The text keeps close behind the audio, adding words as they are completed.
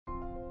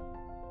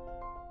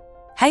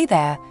Hey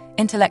there,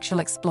 intellectual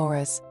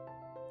explorers.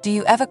 Do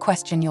you ever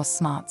question your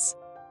smarts?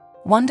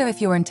 Wonder if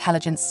your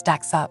intelligence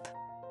stacks up?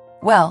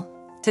 Well,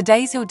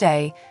 today's your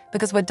day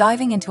because we're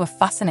diving into a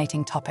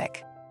fascinating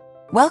topic.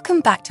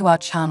 Welcome back to our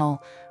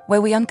channel, where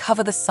we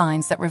uncover the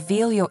signs that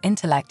reveal your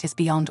intellect is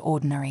beyond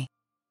ordinary.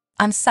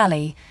 I'm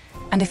Sally,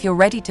 and if you're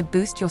ready to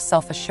boost your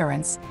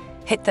self-assurance,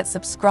 hit that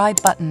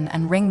subscribe button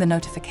and ring the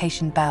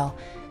notification bell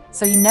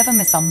so you never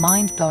miss our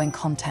mind-blowing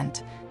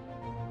content.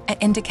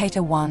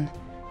 Indicator 1.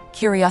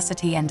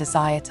 Curiosity and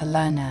desire to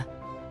learn.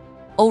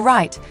 All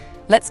right,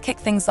 let's kick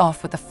things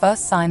off with the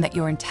first sign that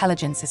your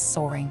intelligence is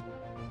soaring.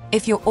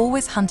 If you're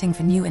always hunting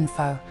for new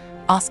info,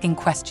 asking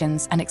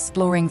questions and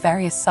exploring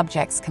various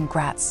subjects,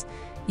 congrats,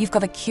 you've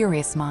got a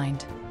curious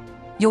mind.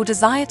 Your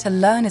desire to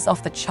learn is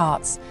off the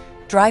charts,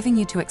 driving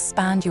you to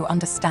expand your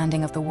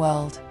understanding of the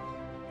world.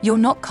 You're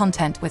not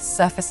content with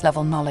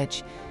surface-level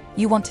knowledge,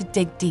 you want to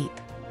dig deep.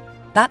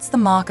 That's the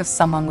mark of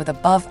someone with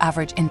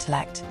above-average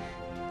intellect.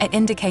 At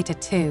indicator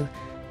 2,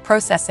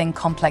 processing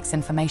complex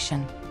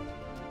information.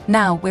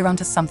 Now we're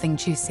onto something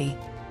juicy.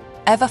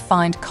 Ever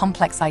find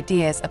complex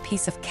ideas a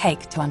piece of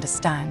cake to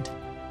understand?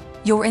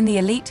 You're in the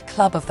elite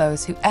club of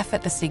those who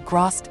effortlessly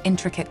grasp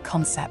intricate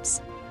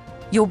concepts.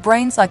 Your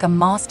brain's like a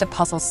master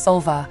puzzle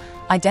solver,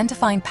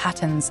 identifying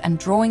patterns and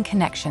drawing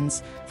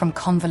connections from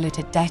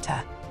convoluted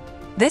data.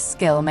 This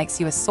skill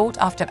makes you a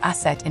sought-after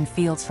asset in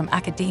fields from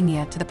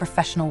academia to the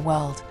professional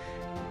world.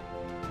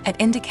 At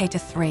indicator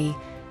 3,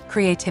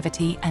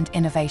 creativity and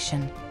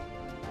innovation.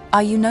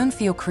 Are you known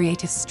for your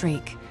creative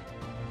streak?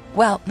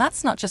 Well,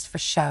 that's not just for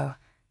show.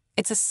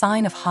 It's a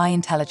sign of high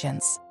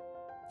intelligence.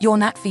 Your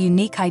knack for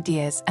unique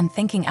ideas and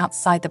thinking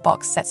outside the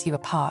box sets you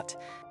apart.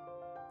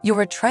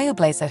 You're a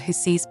trailblazer who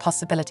sees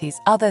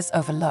possibilities others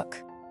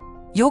overlook.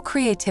 Your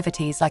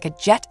creativity is like a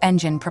jet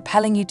engine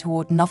propelling you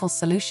toward novel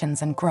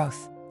solutions and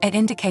growth. At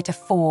indicator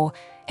 4,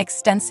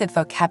 extensive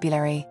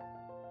vocabulary.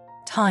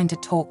 Time to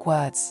talk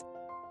words.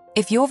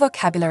 If your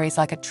vocabulary is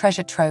like a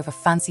treasure trove of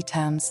fancy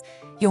terms,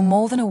 you're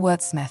more than a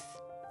wordsmith,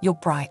 you're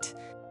bright.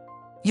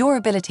 Your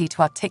ability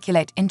to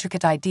articulate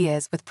intricate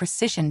ideas with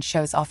precision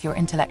shows off your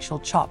intellectual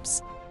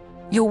chops.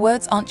 Your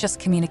words aren't just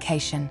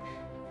communication,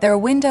 they're a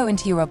window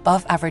into your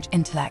above-average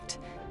intellect.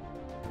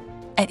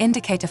 At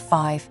indicator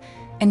 5,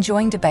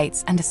 enjoying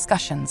debates and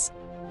discussions.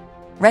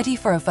 Ready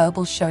for a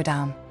verbal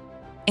showdown.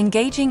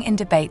 Engaging in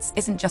debates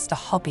isn't just a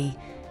hobby,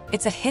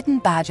 it's a hidden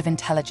badge of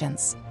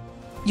intelligence.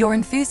 Your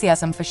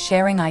enthusiasm for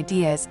sharing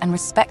ideas and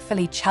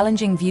respectfully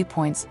challenging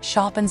viewpoints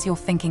sharpens your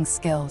thinking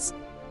skills.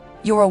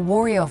 You're a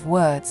warrior of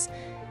words,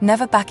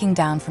 never backing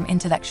down from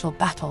intellectual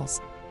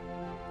battles.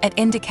 At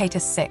indicator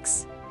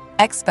 6,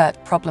 expert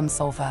problem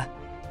solver.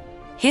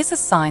 Here's a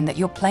sign that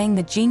you're playing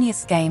the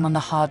genius game on the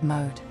hard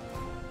mode.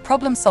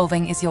 Problem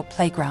solving is your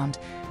playground,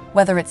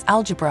 whether it's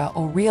algebra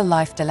or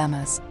real-life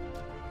dilemmas.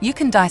 You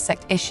can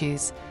dissect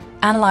issues,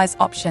 analyze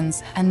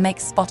options, and make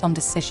spot-on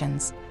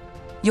decisions.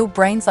 Your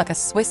brain's like a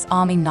Swiss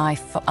Army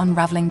knife for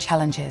unraveling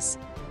challenges.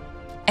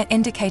 At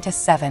indicator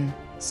 7,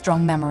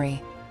 strong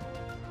memory.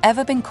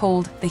 Ever been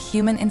called the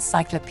human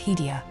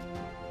encyclopedia?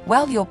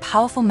 Well, your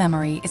powerful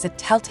memory is a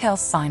telltale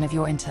sign of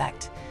your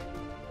intellect.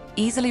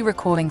 Easily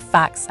recalling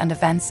facts and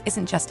events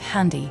isn't just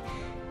handy,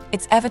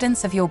 it's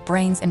evidence of your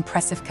brain's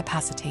impressive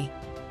capacity.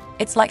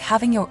 It's like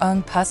having your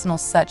own personal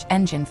search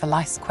engine for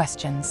life's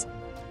questions.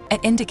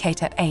 At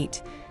indicator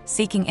 8,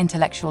 seeking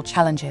intellectual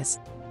challenges.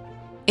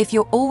 If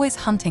you're always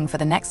hunting for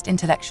the next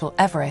intellectual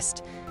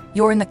Everest,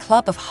 you're in the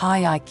club of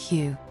high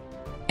IQ.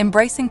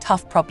 Embracing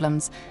tough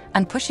problems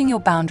and pushing your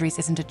boundaries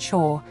isn't a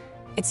chore,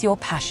 it's your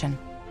passion.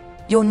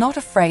 You're not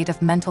afraid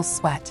of mental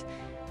sweat.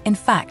 In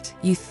fact,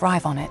 you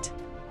thrive on it.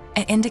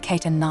 At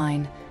indicator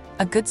 9,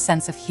 a good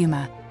sense of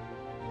humor.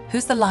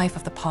 Who's the life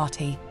of the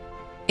party?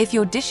 If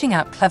you're dishing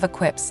out clever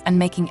quips and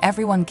making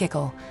everyone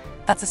giggle,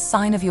 that's a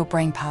sign of your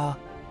brain power.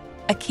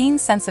 A keen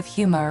sense of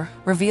humor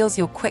reveals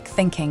your quick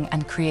thinking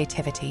and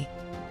creativity.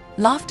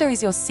 Laughter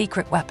is your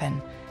secret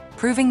weapon,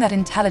 proving that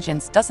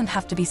intelligence doesn't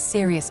have to be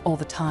serious all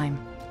the time.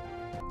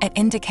 At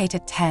indicator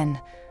 10,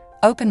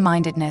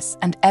 open-mindedness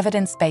and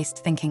evidence-based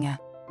thinking.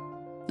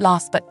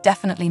 Last but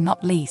definitely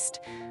not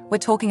least, we're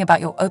talking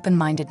about your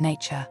open-minded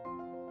nature.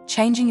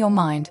 Changing your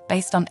mind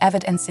based on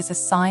evidence is a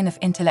sign of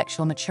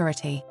intellectual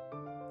maturity.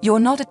 You're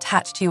not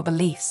attached to your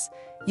beliefs,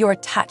 you're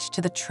attached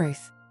to the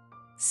truth.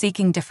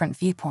 Seeking different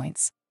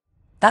viewpoints.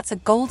 That's a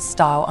gold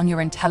star on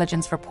your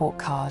intelligence report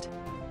card.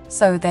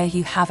 So there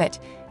you have it,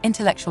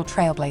 intellectual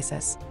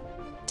trailblazers.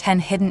 10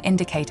 hidden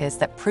indicators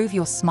that prove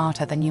you're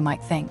smarter than you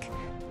might think.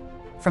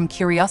 From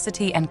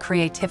curiosity and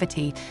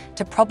creativity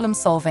to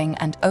problem-solving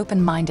and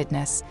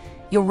open-mindedness,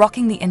 you're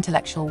rocking the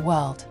intellectual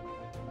world.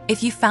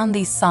 If you found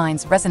these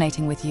signs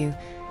resonating with you,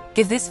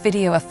 give this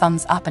video a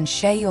thumbs up and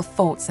share your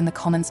thoughts in the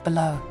comments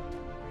below.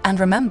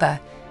 And remember,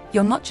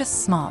 you're not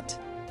just smart,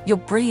 you're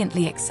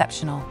brilliantly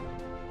exceptional.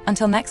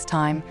 Until next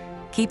time,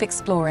 keep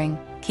exploring,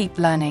 keep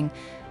learning,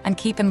 and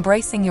keep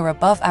embracing your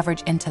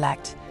above-average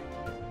intellect.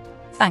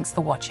 Thanks for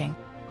watching.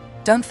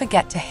 Don't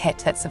forget to hit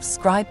that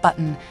subscribe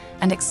button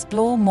and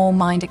explore more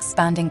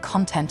mind-expanding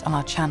content on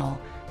our channel.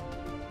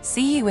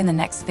 See you in the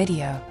next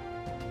video.